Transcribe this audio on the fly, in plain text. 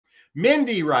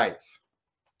Mindy writes,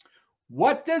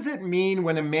 what does it mean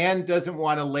when a man doesn't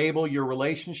want to label your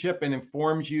relationship and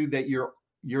informs you that you're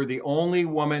the only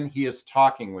woman he is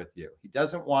talking with you? He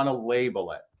doesn't want to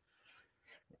label it.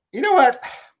 You know what?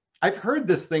 I've heard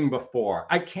this thing before.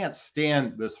 I can't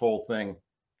stand this whole thing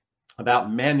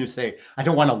about men who say, I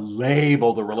don't want to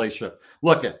label the relationship.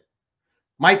 Look it,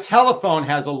 my telephone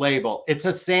has a label. It's a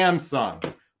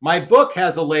Samsung. My book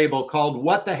has a label called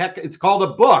what the heck? It's called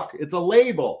a book. It's a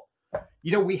label.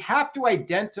 You know, we have to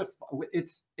identify,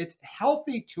 it's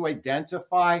healthy to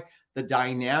identify the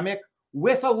dynamic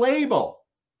with a label.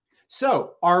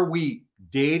 So are we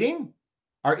dating?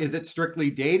 Or is it strictly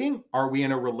dating? Are we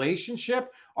in a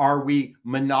relationship? Are we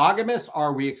monogamous?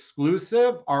 Are we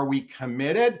exclusive? Are we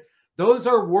committed? Those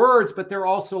are words, but they're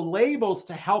also labels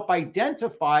to help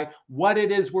identify what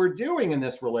it is we're doing in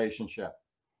this relationship.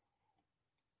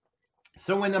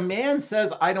 So when a man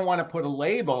says, I don't want to put a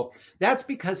label, that's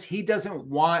because he doesn't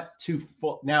want to.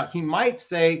 Now, he might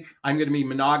say, I'm going to be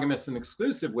monogamous and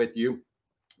exclusive with you.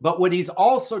 But what he's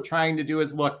also trying to do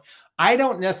is, look, I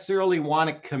don't necessarily want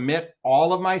to commit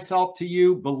all of myself to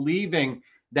you, believing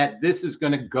that this is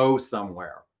going to go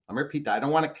somewhere. I'm going to repeat that. I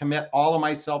don't want to commit all of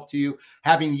myself to you,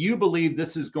 having you believe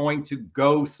this is going to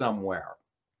go somewhere.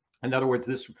 In other words,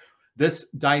 this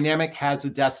dynamic has a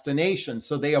destination.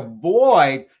 So they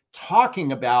avoid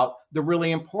talking about the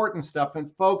really important stuff. And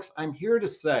folks, I'm here to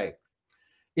say,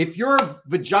 if your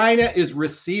vagina is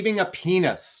receiving a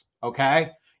penis,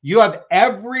 okay, you have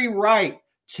every right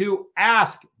to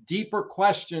ask deeper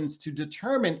questions to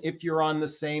determine if you're on the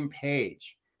same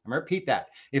page. I'm going to repeat that.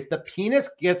 If the penis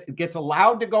gets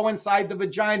allowed to go inside the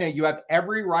vagina, you have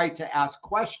every right to ask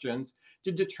questions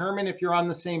to determine if you're on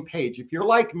the same page. If you're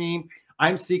like me,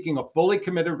 I'm seeking a fully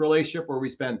committed relationship where we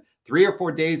spend 3 or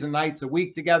 4 days and nights a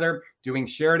week together, doing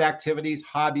shared activities,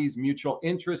 hobbies, mutual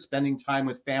interests, spending time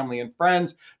with family and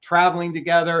friends, traveling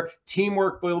together,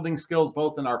 teamwork, building skills,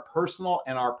 both in our personal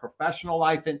and our professional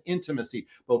life, and intimacy,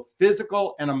 both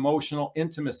physical and emotional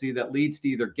intimacy that leads to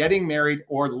either getting married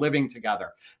or living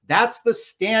together. That's the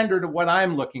standard of what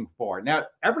I'm looking for. Now,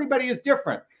 everybody is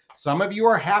different. Some of you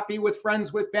are happy with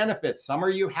friends with benefits. Some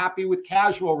of you happy with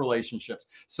casual relationships.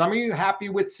 Some of you happy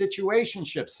with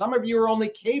situationships. Some of you are only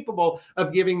capable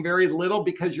of giving very little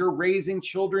because you're raising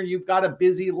children. You've got a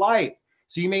busy life.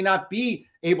 So you may not be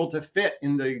able to fit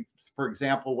in the, for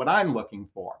example, what I'm looking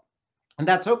for. And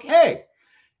that's okay.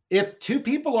 If two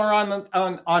people are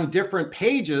on different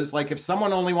pages, like if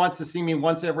someone only wants to see me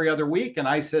once every other week and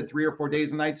I said 3 or 4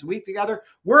 days and nights a week together,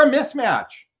 we're a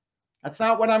mismatch. That's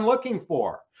not what I'm looking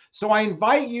for. So I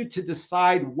invite you to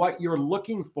decide what you're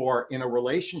looking for in a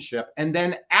relationship and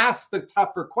then ask the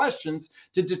tougher questions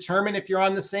to determine if you're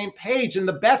on the same page. And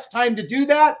the best time to do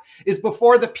that is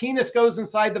before the penis goes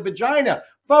inside the vagina.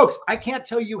 Folks, I can't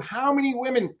tell you how many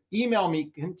women email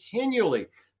me continually,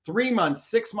 3 months,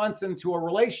 6 months into a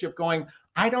relationship going,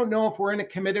 I don't know if we're in a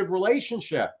committed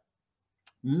relationship.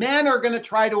 Men are going to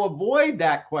try to avoid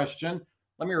that question.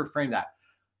 Let me reframe that.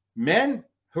 Men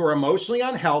who are emotionally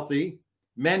unhealthy,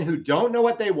 men who don't know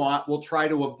what they want, will try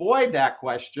to avoid that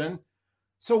question.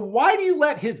 So why do you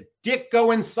let his dick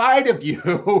go inside of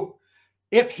you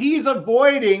if he's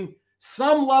avoiding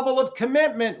some level of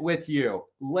commitment with you?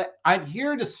 I'm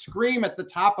here to scream at the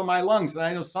top of my lungs. And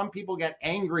I know some people get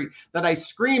angry that I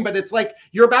scream, but it's like,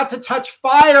 you're about to touch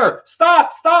fire.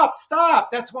 Stop, stop, stop.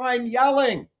 That's why I'm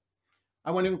yelling.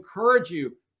 I want to encourage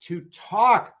you to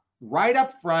talk right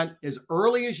up front as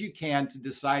early as you can to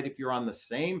decide if you're on the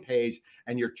same page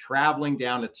and you're traveling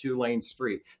down a 2-lane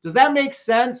street. Does that make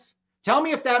sense? Tell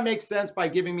me if that makes sense by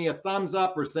giving me a thumbs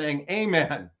up or saying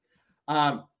amen.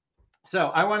 So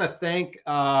I want to thank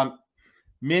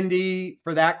Mindy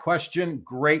for that question.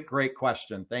 Great, great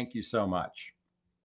question. Thank you so much.